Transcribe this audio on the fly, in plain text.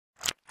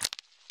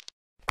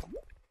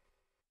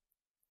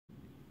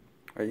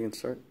Are you gonna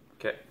start?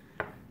 Okay.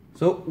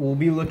 So we'll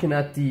be looking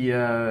at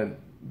the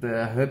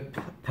hip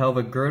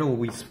pelvic girdle.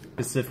 We'll be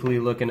specifically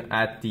looking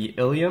at the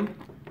ilium.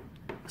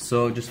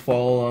 So just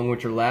follow along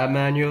with your lab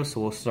manual.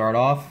 So we'll start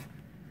off.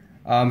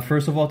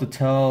 First of all, to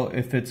tell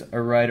if it's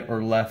a right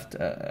or left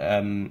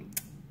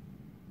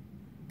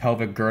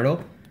pelvic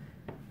girdle.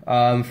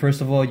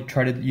 First of all,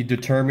 you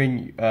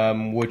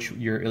determine which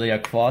your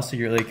iliac fossa.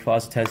 Your iliac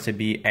fossa tends to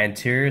be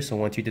anterior. So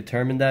once you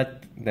determine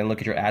that, then look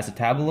at your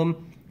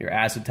acetabulum. Your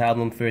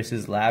acetabulum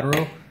faces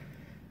lateral.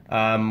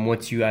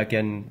 Once you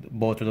again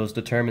both of those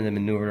determined and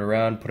maneuvered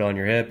around, put it on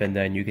your hip, and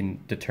then you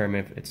can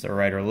determine if it's a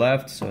right or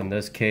left. So in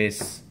this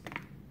case,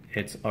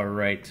 it's a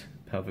right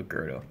pelvic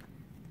girdle.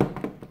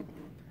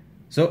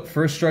 So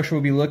first structure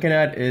we'll be looking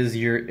at is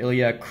your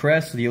iliac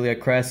crest. The iliac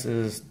crest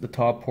is the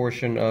top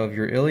portion of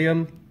your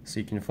ilium,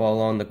 so you can follow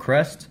along the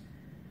crest.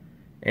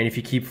 And if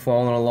you keep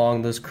following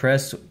along this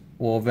crest,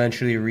 we'll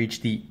eventually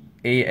reach the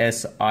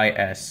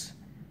ASIS,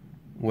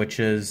 which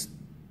is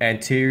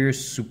anterior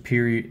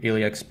superior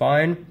iliac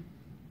spine.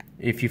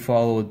 If you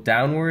follow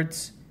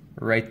downwards,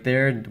 right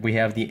there we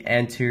have the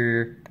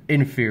anterior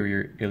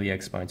inferior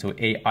iliac spine, so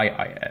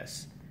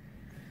AIIS.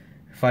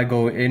 If I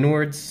go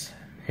inwards,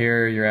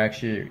 here you're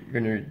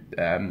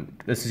gonna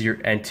this is your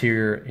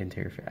anterior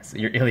fossa,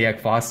 your iliac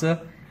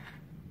fossa.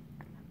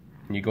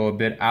 And you go a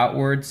bit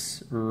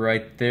outwards,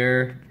 right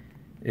there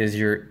is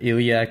your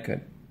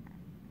iliac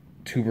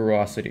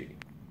tuberosity.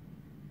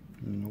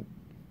 Nope.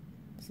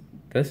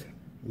 This?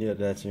 Yeah,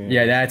 that's your.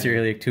 Yeah, that's your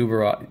iliac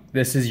tuberosity.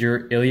 This is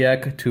your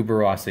iliac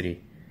tuberosity.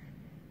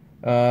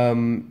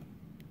 Then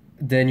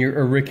your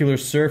auricular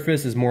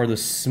surface is more the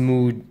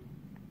smooth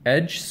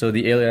edge. So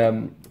the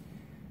ilium.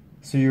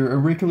 So your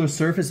auricular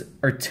surface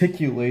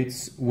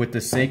articulates with the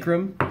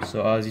sacrum.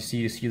 So as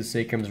you see the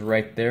sacrum is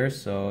right there.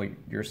 So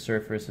your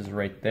surface is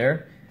right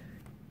there.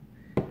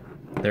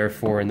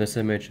 Therefore, in this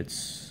image,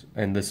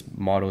 in this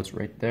model, it's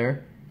right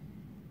there.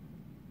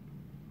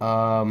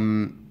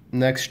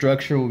 Next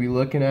structure we'll be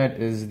looking at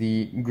is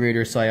the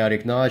greater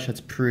sciatic notch.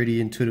 That's pretty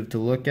intuitive to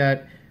look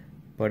at,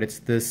 but it's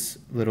this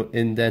little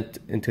indent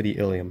into the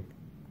ilium.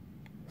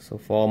 So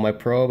follow my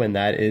probe, and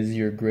that is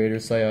your greater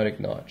sciatic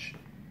notch.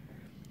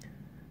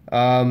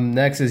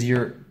 Next is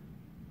your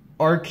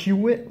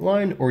arcuate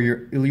line or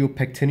your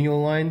iliopectineal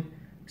line.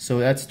 So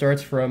that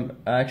starts from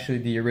actually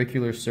the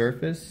auricular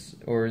surface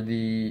or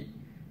the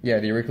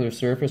auricular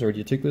surface or the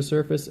articular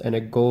surface, and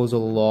it goes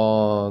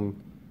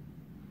along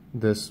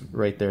this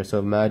right there.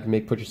 So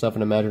put yourself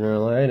an imaginary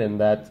line,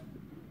 and that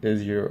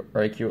is your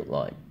arcuate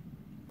line.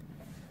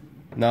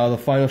 Now the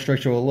final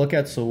structure we'll look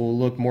at, so we'll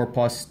look more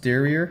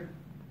posterior.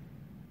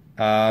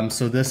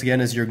 So this again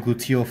is your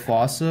gluteal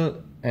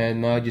fossa,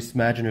 and now just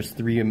imagine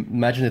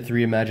the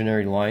three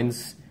imaginary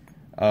lines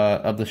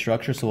of the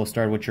structure. So we'll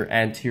start with your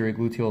anterior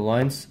gluteal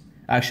lines.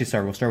 Actually,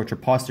 sorry, we'll start with your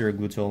posterior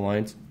gluteal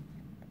lines,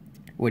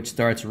 which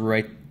starts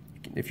right,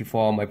 if you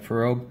follow my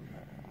probe,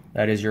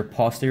 that is your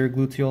posterior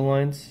gluteal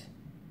lines.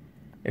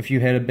 If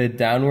you hit a bit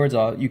downwards,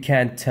 you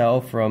can't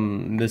tell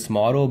from this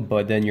model,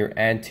 but then your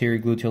anterior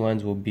gluteal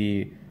lines will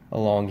be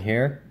along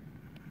here.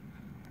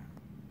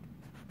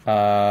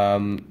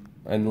 And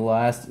the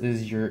last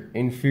is your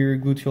inferior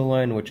gluteal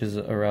line, which is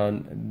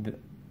around,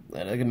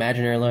 like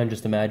imaginary line,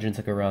 just imagine it's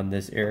like around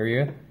this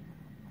area.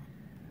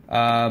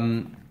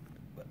 And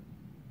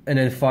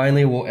then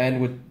finally we'll end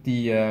with the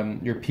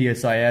your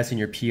PSIS and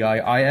your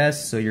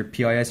PIIS. So your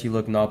PIS, you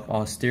look not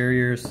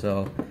posterior,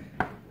 so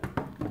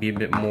be a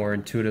bit more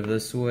intuitive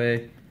this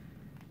way,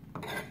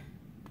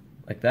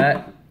 like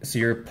that. So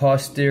your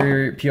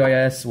posterior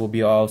PIS will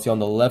be obviously on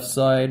the left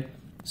side,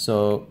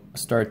 so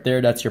start there.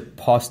 That's your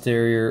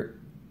posterior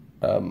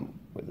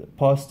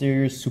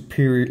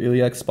superior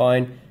iliac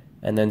spine,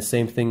 and then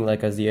same thing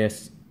like as the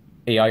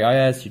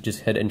AIIS, you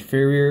just head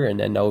inferior, and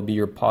then that will be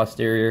your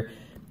posterior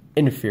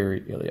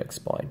inferior iliac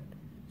spine,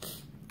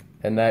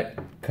 and that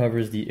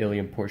covers the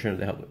ilium portion of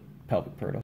the pelvic girdle.